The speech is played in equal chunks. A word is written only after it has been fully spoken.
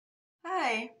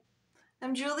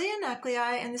I'm Julia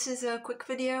Nuclei, and this is a quick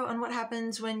video on what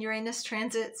happens when Uranus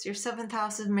transits your 7th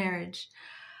house of marriage.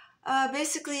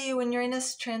 Basically, when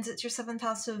Uranus transits your 7th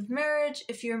house of marriage,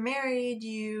 if you're married,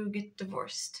 you get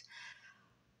divorced.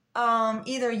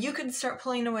 Either you could start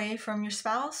pulling away from your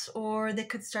spouse, or they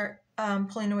could start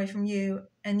pulling away from you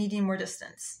and needing more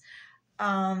distance.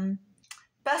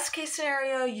 Best case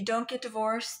scenario, you don't get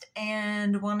divorced,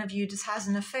 and one of you just has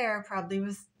an affair, probably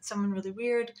with someone really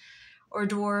weird, or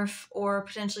dwarf, or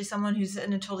potentially someone who's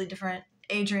in a totally different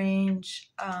age range,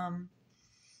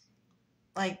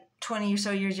 like 20 or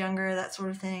so years younger, that sort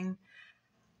of thing.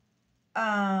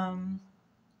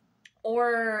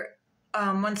 Or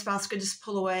one spouse could just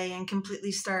pull away and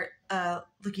completely start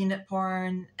looking at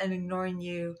porn and ignoring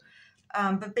you.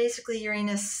 But basically,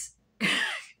 Uranus,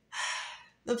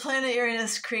 the planet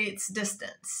Uranus creates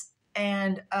distance,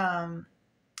 and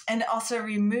it also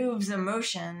removes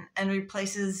emotion and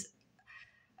replaces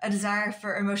a desire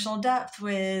for emotional depth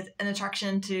with an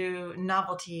attraction to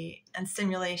novelty and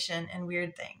stimulation and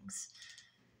weird things.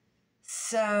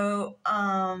 So,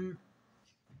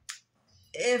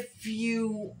 if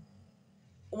you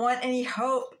want any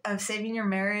hope of saving your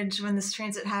marriage when this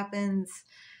transit happens,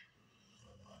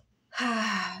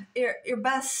 your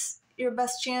best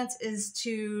chance is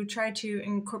to try to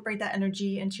incorporate that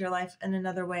energy into your life in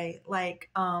another way, like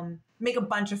make a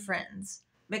bunch of friends,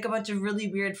 make a bunch of really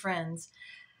weird friends.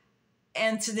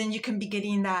 And so then you can be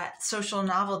getting that social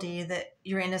novelty that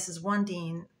Uranus is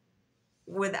wanting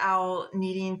without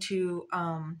needing to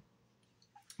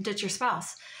ditch your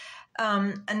spouse.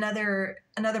 Another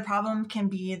problem can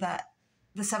be that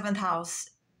the 7th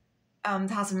house,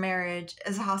 the house of marriage,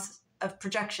 is a house of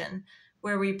projection,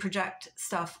 where we project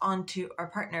stuff onto our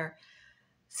partner.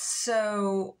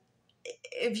 So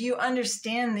if you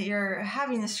understand that you're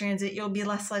having this transit, you'll be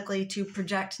less likely to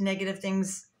project negative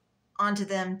things onto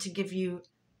them to give you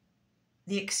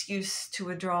the excuse to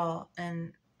withdraw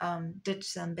and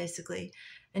ditch them, basically.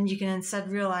 And you can instead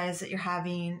realize that you're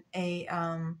having a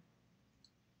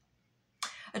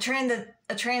transit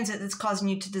that's causing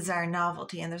you to desire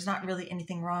novelty, and there's not really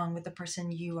anything wrong with the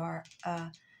person you are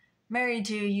married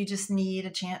to. You just need a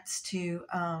chance to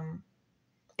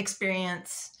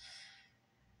experience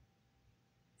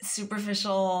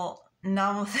superficial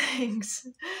novel things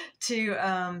to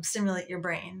stimulate your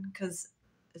brain, because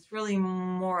it's really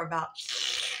more about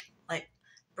like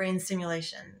brain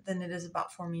stimulation than it is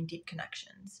about forming deep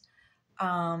connections.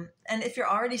 And if you're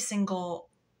already single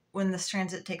when this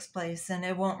transit takes place, then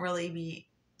it won't really be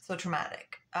so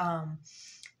traumatic.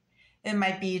 It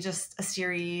might be just a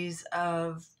series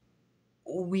of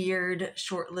weird,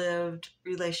 short-lived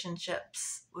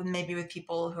relationships with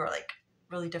people who are like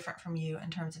really different from you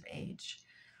in terms of age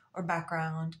or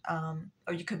background,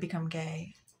 or you could become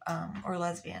gay or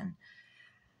lesbian.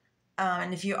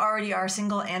 And if you already are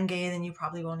single and gay, then you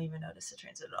probably won't even notice the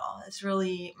transit at all. It's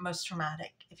really most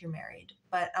traumatic if you're married.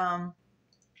 But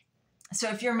so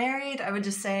if you're married, I would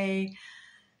just say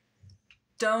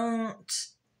don't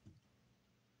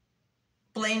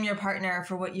blame your partner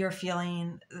for what you're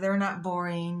feeling. They're not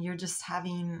boring. You're just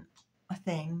having a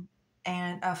thing.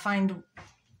 And find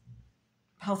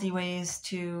healthy ways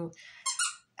to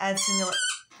add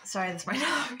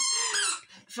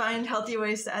Find healthy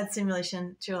ways to add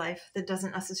stimulation to your life that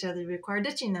doesn't necessarily require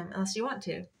ditching them unless you want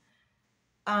to.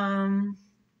 And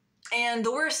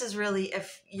the worst is really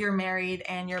if you're married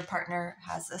and your partner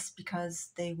has this,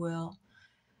 because they will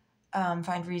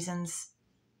find reasons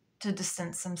to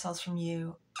distance themselves from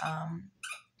you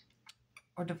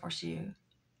or divorce you.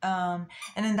 And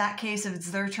in that case, if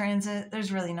it's their transit,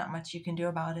 there's really not much you can do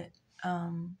about it.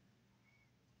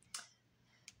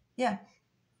 Yeah.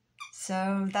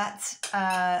 So that's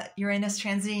Uranus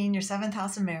transiting your 7th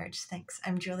house of marriage. Thanks.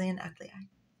 I'm Julia Nuclei.